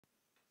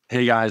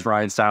Hey guys,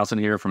 Ryan Stileson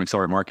here from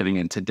Accelerate Marketing,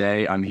 and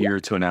today I'm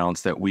here to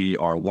announce that we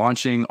are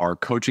launching our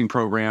coaching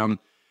program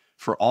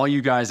for all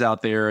you guys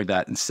out there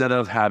that instead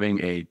of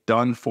having a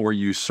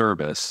done-for-you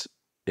service,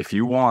 if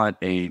you want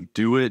a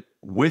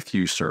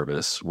do-it-with-you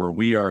service where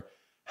we are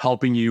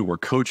helping you, we're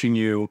coaching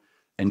you,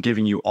 and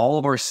giving you all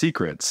of our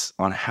secrets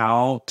on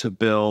how to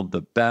build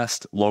the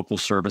best local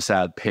service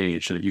ad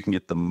page so that you can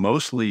get the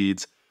most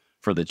leads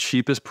for the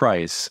cheapest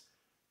price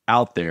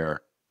out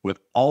there with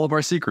all of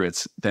our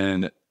secrets,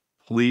 then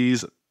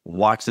please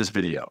watch this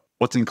video.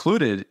 What's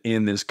included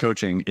in this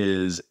coaching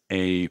is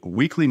a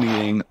weekly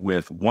meeting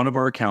with one of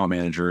our account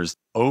managers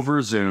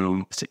over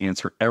Zoom to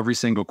answer every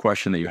single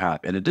question that you have.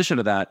 In addition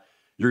to that,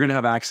 you're going to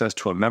have access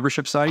to a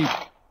membership site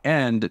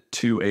and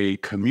to a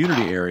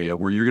community area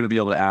where you're going to be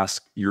able to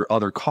ask your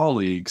other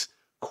colleagues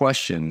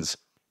questions.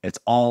 It's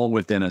all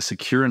within a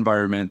secure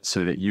environment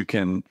so that you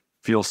can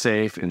feel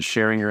safe in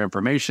sharing your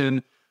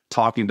information,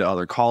 talking to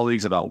other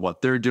colleagues about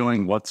what they're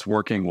doing, what's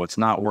working, what's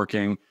not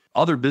working.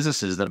 Other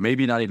businesses that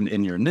maybe not even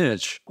in your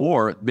niche,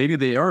 or maybe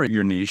they are in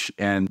your niche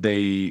and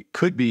they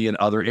could be in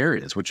other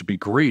areas, which would be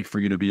great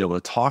for you to be able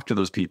to talk to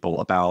those people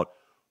about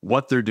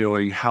what they're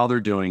doing, how they're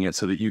doing it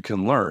so that you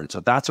can learn. So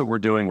that's what we're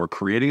doing. We're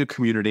creating a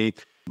community.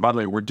 By the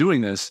way, we're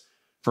doing this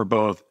for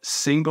both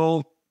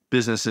single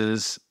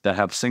businesses that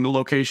have single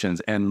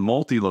locations and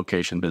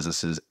multi-location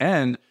businesses.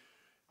 And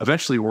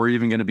eventually, we're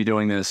even going to be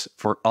doing this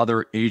for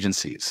other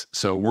agencies.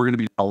 So we're going to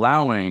be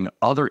allowing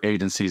other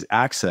agencies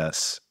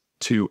access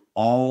to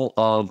all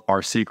of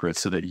our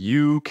secrets so that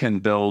you can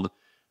build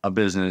a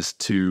business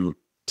to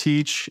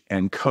teach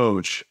and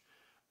coach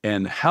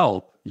and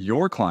help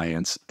your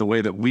clients the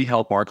way that we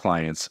help our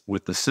clients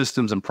with the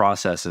systems and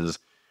processes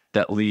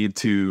that lead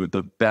to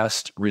the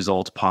best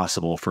results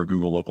possible for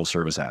Google local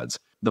service ads.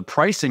 The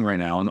pricing right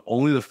now, and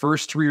only the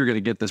first 3 are going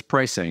to get this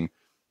pricing,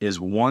 is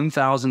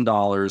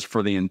 $1,000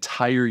 for the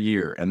entire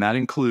year. And that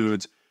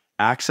includes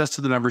access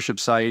to the membership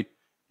site,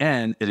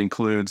 and it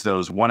includes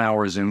those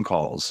 1-hour Zoom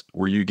calls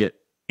where you get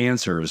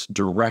answers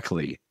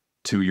directly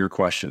to your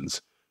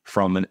questions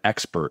from an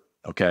expert,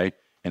 okay?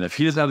 And if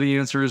he doesn't have the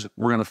answers,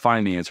 we're going to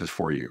find the answers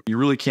for you. You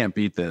really can't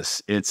beat this.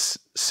 It's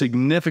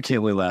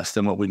significantly less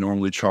than what we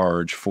normally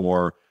charge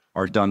for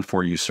our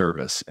done-for-you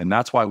service. And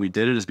that's why we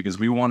did it, is because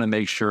we want to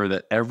make sure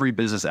that every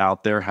business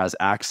out there has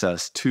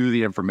access to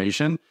the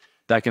information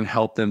that can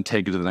help them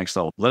take it to the next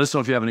level. Let us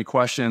know if you have any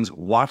questions.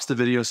 Watch the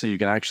video so you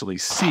can actually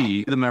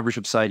see the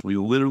membership site. We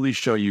literally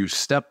show you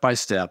step by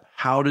step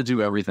how to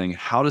do everything,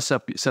 how to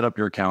set up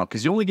your account,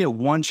 because you only get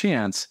one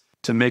chance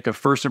to make a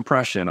first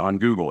impression on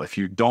Google. If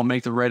you don't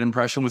make the right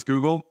impression with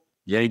Google,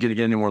 you ain't gonna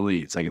get any more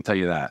leads, I can tell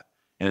you that.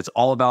 And it's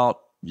all about,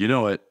 you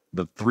know it,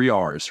 the 3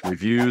 R's: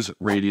 reviews,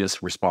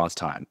 radius, response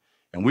time.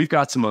 And we've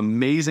got some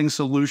amazing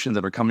solutions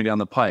that are coming down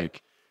the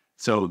pike.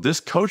 So this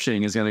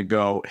coaching is going to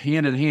go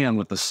hand in hand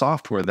with the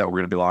software that we're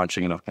going to be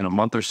launching in a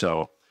month or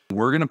so.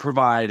 We're going to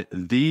provide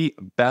the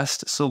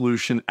best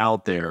solution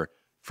out there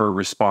for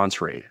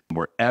response rate,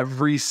 where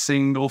every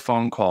single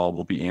phone call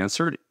will be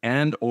answered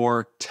and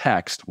or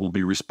text will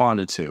be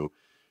responded to,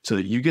 so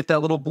that you get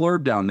that little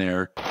blurb down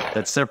there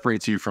that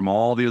separates you from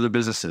all the other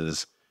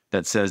businesses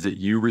that says that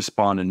you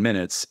respond in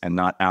minutes and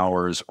not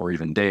hours or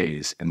even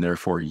days. And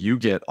therefore you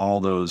get all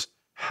those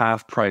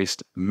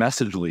half-priced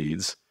message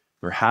leads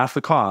for half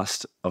the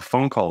cost of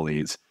phone call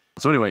leads.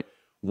 So anyway,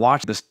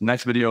 watch this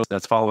next video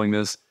that's following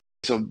this.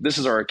 So this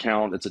is our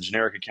account. It's a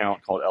generic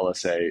account called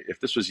LSA. If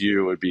this was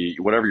you, it would be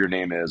whatever your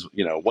name is,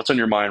 you know, what's on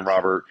your mind,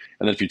 Robert?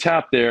 And then if you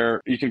tap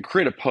there, you can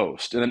create a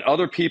post, and then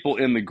other people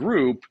in the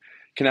group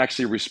can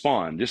actually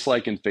respond, just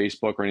like in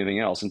Facebook or anything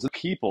else. And so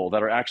people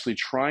that are actually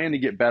trying to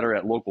get better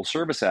at local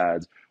service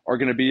ads are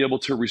going to be able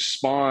to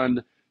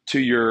respond to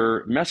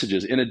your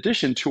messages in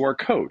addition to our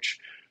coach.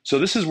 So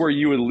this is where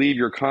you would leave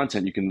your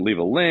content. You can leave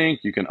a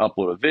link, you can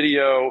upload a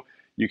video,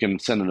 you can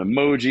send an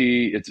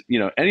emoji. It's, you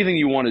know, anything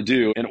you want to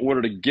do in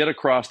order to get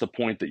across the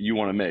point that you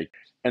want to make.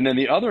 And then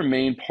the other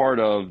main part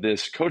of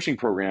this coaching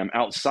program,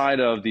 outside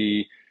of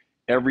the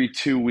every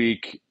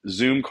 2-week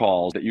Zoom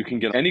calls that you can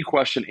get any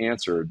question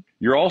answered,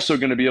 you're also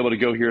going to be able to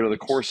go here to the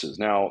courses.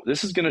 Now,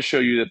 this is going to show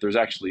you that there's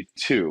actually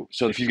 2.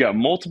 So if you've got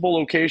multiple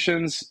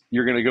locations,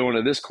 you're going to go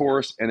into this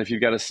course. And if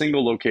you've got a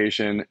single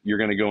location, you're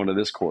going to go into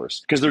this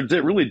course, because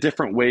they're really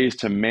different ways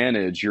to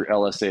manage your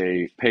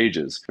LSA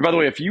pages. And by the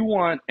way, if you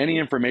want any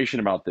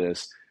information about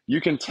this, you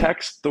can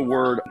text the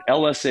word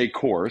LSA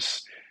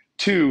Course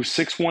to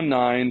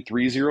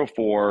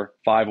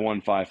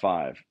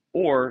 619-304-5155.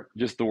 Or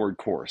just the word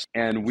course.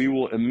 And we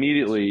will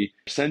immediately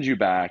send you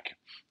back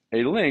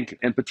a link,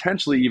 and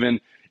potentially even,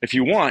 if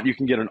you want, you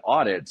can get an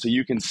audit so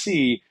you can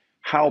see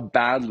how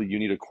badly you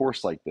need a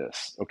course like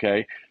this,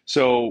 okay?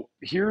 So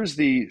here's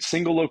the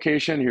single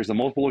location, here's the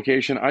multiple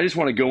location. I just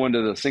want to go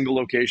into the single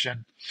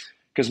location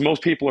because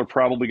most people are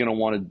probably going to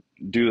want to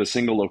do the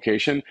single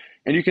location.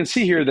 And you can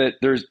see here that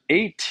there's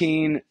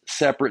 18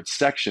 separate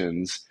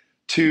sections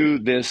to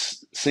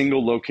this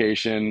single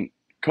location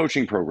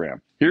coaching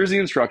program. Here's the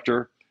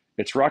instructor.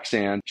 It's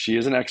Roxanne. She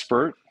is an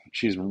expert.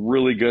 She's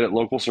really good at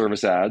local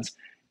service ads.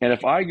 And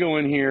if I go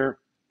in here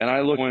and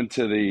I look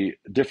into the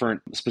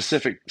different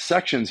specific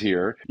sections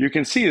here, you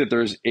can see that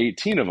there's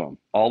 18 of them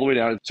all the way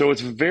down. So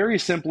it's very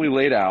simply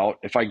laid out.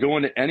 If I go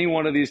into any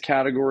one of these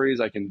categories,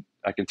 I can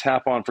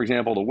tap on, for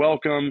example, the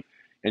welcome,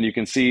 and you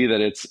can see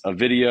that it's a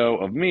video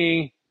of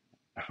me.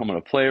 I'm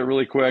going to play it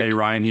really quick. Hey,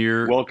 Ryan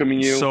here.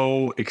 Welcoming you.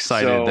 So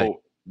excited.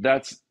 So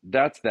that's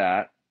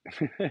that.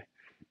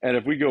 And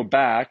if we go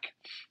back,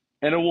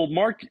 and it will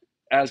mark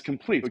as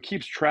complete. It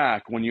keeps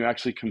track when you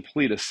actually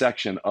complete a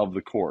section of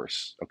the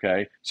course,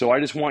 okay? So I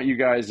just want you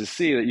guys to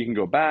see that you can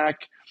go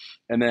back,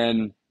 and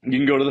then you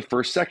can go to the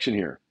first section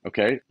here,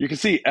 okay? You can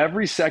see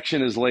every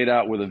section is laid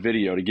out with a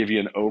video to give you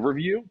an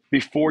overview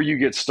before you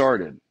get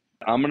started.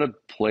 I'm going to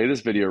play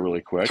this video really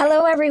quick.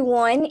 Hello,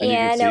 everyone,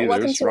 and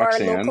welcome to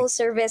Roxanne. our local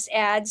service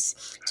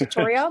ads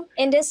tutorial.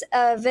 In this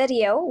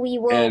video, we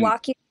will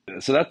walk you.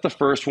 So that's the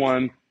first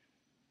one.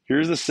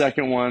 Here's the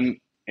second one.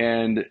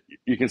 And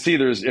you can see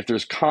if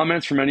there's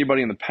comments from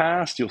anybody in the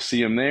past, you'll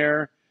see them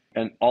there.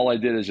 And all I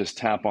did is just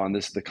tap on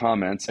the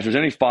comments. If there's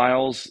any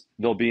files,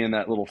 they'll be in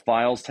that little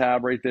files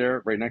tab right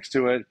there, right next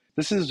to it.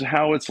 This is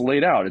how it's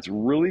laid out. It's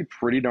really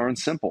pretty darn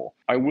simple.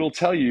 I will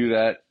tell you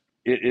that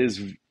it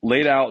is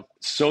laid out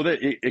so that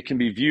it can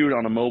be viewed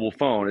on a mobile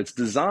phone. It's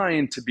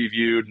designed to be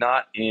viewed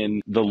not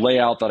in the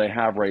layout that I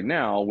have right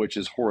now, which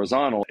is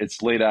horizontal.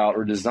 It's laid out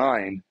or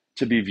designed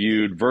to be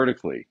viewed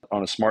vertically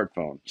on a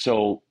smartphone.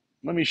 So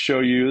let me show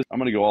you. I'm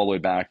going to go all the way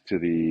back to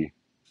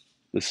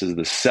this is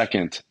the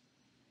second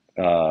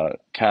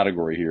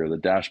category here, the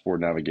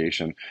dashboard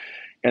navigation.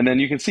 And then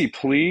you can see,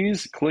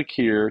 please click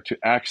here to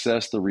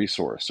access the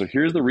resource. So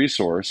here's the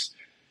resource,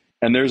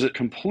 and there's a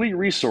complete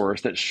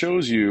resource that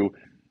shows you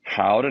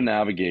how to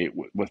navigate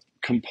with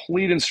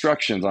complete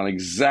instructions on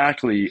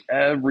exactly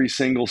every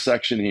single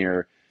section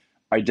here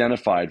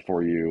identified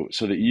for you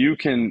so that you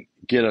can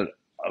get a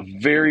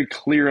very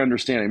clear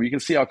understanding. You can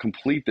see how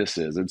complete this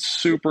is. It's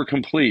super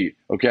complete,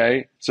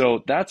 okay?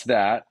 So that's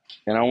that,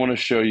 and I want to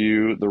show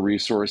you the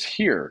resource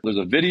here. There's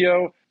a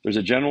video, there's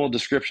a general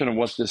description of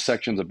what this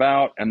section's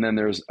about, and then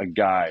there's a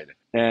guide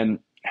and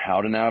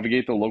how to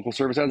navigate the local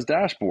service ads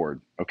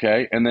dashboard,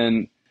 okay? And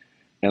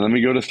let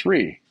me go to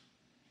 3.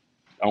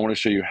 I want to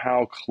show you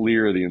how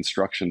clear the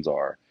instructions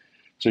are.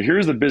 So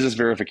here's the business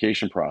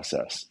verification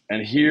process,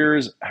 and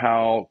here's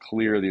how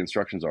clear the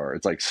instructions are.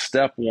 It's like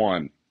step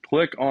 1.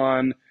 Click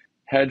on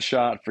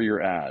headshot for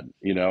your ad.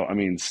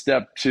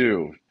 Step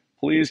 2,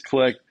 please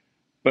click,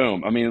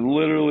 boom.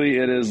 Literally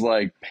it is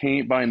like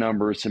paint by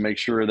numbers to make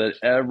sure that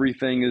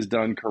everything is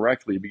done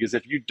correctly, because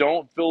if you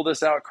don't fill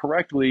this out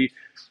correctly,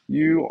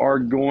 you are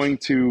going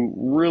to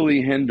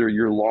really hinder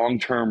your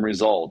long-term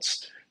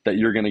results that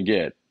you're going to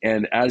get.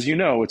 And as you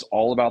know, it's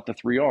all about the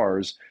 3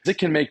 R's. It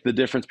can make the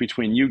difference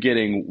between you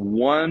getting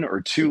 1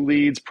 or 2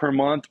 leads per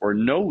month or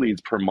no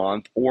leads per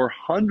month or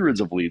hundreds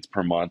of leads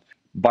per month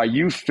by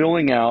you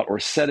filling out or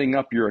setting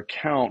up your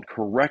account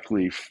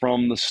correctly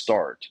from the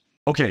start.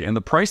 Okay, and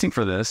the pricing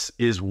for this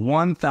is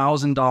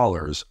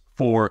 $1,000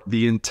 for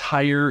the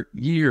entire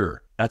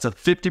year. That's a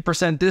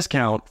 50%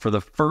 discount for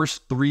the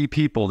first 3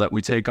 people that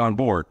we take on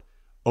board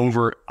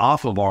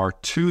off of our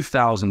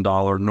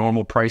 $2,000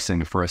 normal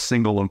pricing for a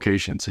single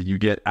location. So you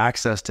get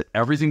access to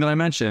everything that I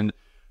mentioned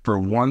for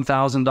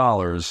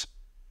 $1,000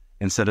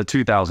 instead of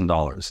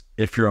 $2,000.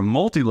 If you're a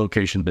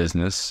multi-location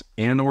business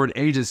and or an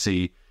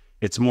agency,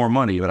 it's more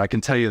money, but I can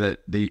tell you that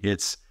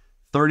it's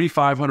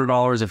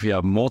 $3,500 if you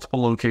have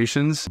multiple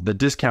locations. The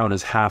discount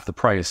is half the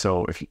price.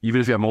 So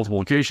even if you have multiple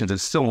locations,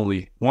 it's still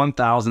only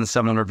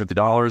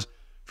 $1,750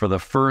 for the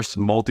first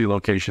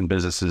multi-location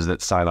businesses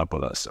that sign up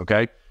with us,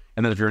 okay?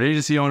 And then if you're an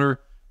agency owner,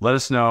 let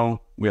us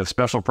know. We have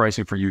special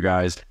pricing for you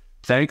guys.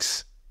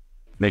 Thanks.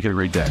 Make it a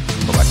great day.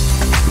 Bye-bye.